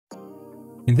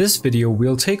In this video,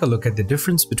 we'll take a look at the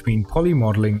difference between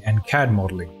polymodeling and CAD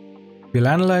modeling. We'll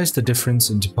analyze the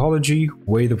difference in topology,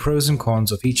 weigh the pros and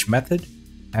cons of each method,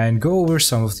 and go over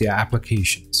some of their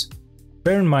applications.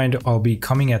 Bear in mind, I'll be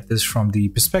coming at this from the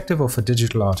perspective of a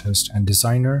digital artist and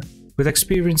designer with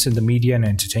experience in the media and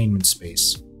entertainment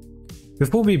space.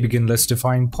 Before we begin, let's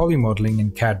define polymodeling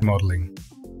and CAD modeling.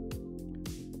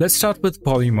 Let's start with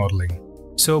polymodeling.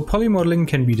 So polymodeling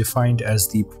can be defined as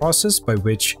the process by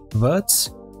which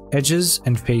verts, edges,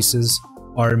 and faces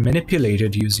are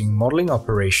manipulated using modeling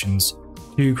operations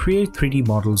to create 3D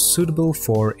models suitable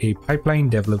for a pipeline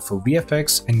developed for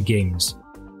VFX and games.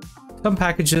 Some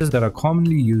packages that are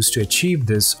commonly used to achieve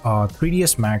this are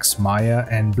 3ds Max, Maya,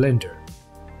 and Blender.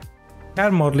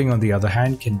 CAD modeling, on the other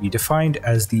hand, can be defined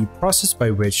as the process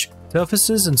by which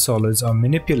surfaces and solids are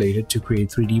manipulated to create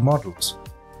 3D models.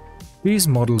 These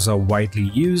models are widely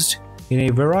used in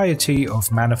a variety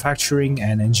of manufacturing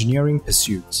and engineering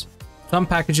pursuits. Some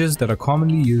packages that are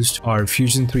commonly used are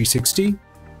Fusion 360,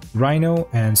 Rhino,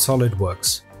 and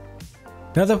SolidWorks.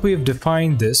 Now that we have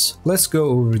defined this, let's go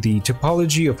over the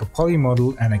topology of a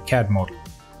polymodel and a CAD model.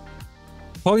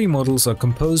 Polymodels are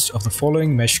composed of the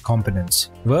following mesh components: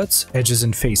 verts, edges,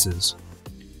 and faces.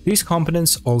 These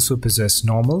components also possess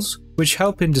normals, which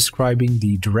help in describing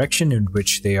the direction in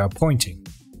which they are pointing,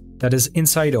 that is,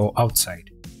 inside or outside.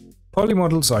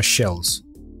 Polymodels are shells.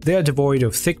 They are devoid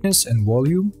of thickness and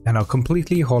volume and are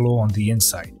completely hollow on the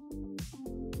inside.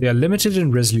 They are limited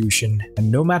in resolution,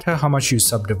 and no matter how much you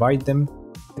subdivide them,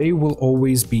 there will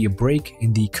always be a break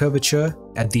in the curvature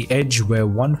at the edge where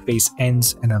one face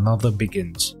ends and another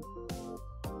begins.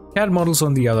 CAD models,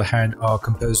 on the other hand, are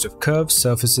composed of curved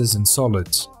surfaces and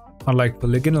solids. Unlike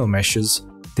polygonal meshes,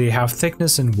 they have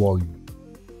thickness and volume.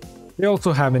 They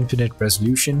also have infinite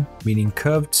resolution, meaning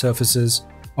curved surfaces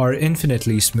are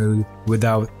infinitely smooth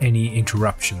without any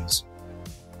interruptions.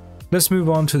 Let's move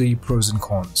on to the pros and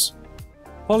cons.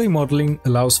 Polymodeling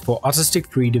allows for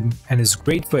artistic freedom and is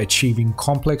great for achieving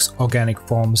complex organic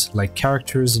forms like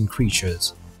characters and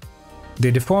creatures.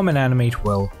 They deform and animate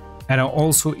well, and are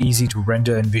also easy to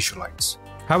render and visualize.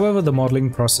 However, the modeling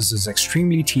process is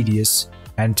extremely tedious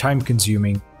and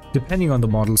time-consuming, depending on the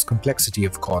model's complexity,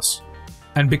 of course.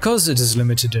 And because it is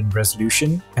limited in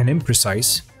resolution and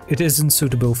imprecise, it isn't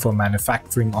suitable for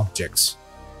manufacturing objects.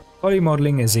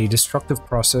 Polymodeling is a destructive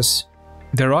process.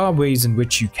 There are ways in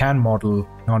which you can model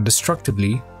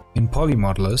non-destructively in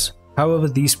polymodelers. However,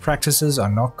 these practices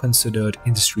are not considered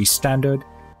industry standard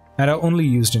and are only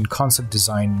used in concept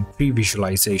design and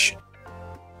pre-visualization.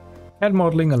 CAD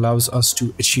modeling allows us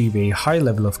to achieve a high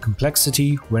level of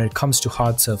complexity when it comes to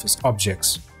hard surface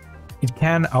objects. It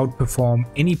can outperform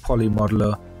any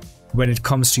polymodeler when it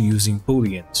comes to using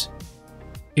booleans.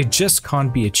 It just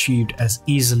can't be achieved as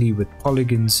easily with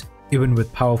polygons, even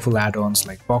with powerful add-ons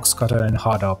like Box Cutter and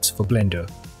HardOps for Blender.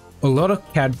 A lot of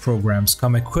CAD programs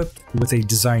come equipped with a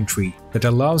design tree that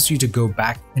allows you to go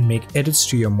back and make edits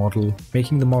to your model,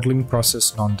 making the modeling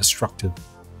process non-destructive.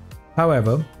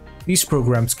 However, these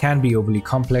programs can be overly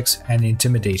complex and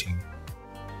intimidating.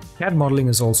 CAD modeling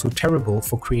is also terrible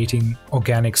for creating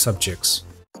organic subjects.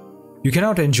 You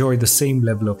cannot enjoy the same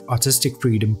level of artistic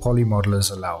freedom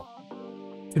polymodelers allow.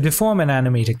 To deform and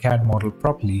animate a CAD model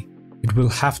properly, it will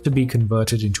have to be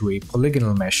converted into a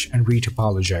polygonal mesh and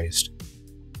retopologized.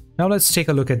 Now let's take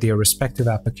a look at their respective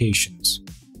applications.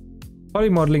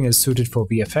 Polymodeling is suited for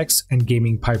VFX and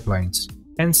gaming pipelines.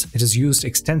 Hence, it is used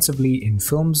extensively in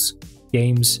films,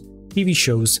 games, TV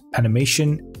shows,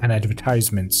 animation, and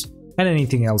advertisements, and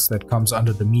anything else that comes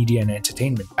under the media and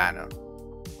entertainment banner.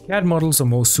 CAD models are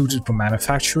more suited for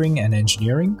manufacturing and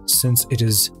engineering since it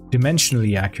is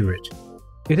dimensionally accurate.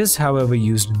 It is, however,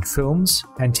 used in films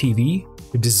and TV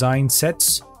to design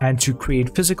sets and to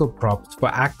create physical props for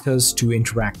actors to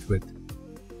interact with.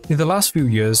 In the last few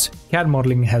years, CAD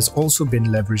modeling has also been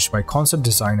leveraged by concept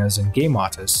designers and game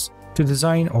artists to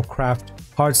design or craft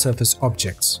hard surface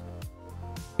objects.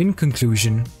 In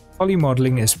conclusion,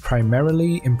 polymodeling is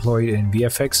primarily employed in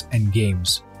VFX and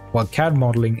games, while CAD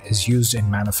modeling is used in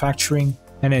manufacturing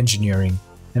and engineering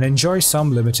and enjoys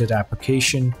some limited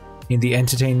application in the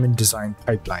entertainment design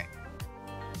pipeline.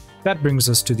 That brings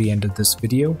us to the end of this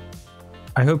video.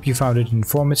 I hope you found it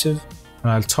informative,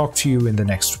 and I'll talk to you in the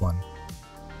next one.